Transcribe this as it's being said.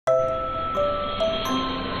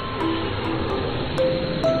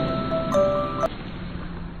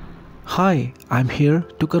Hi, I'm here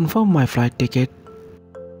to confirm my flight ticket.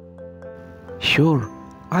 Sure,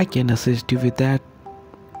 I can assist you with that.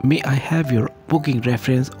 May I have your booking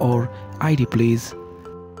reference or ID please?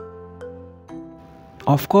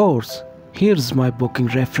 Of course, here's my booking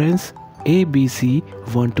reference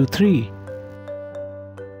ABC123.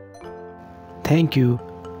 Thank you.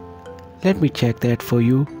 Let me check that for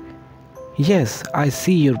you. Yes, I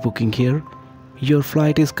see your booking here. Your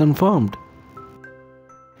flight is confirmed.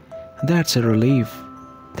 That's a relief.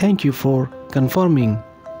 Thank you for confirming.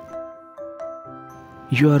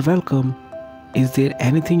 You are welcome. Is there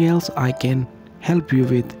anything else I can help you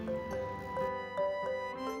with?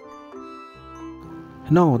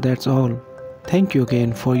 No, that's all. Thank you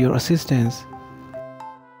again for your assistance.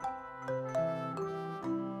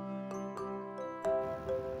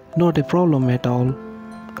 Not a problem at all.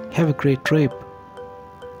 Have a great trip.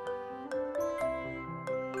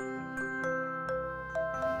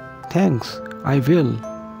 Thanks, I will.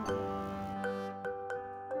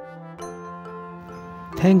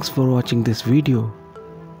 Thanks for watching this video.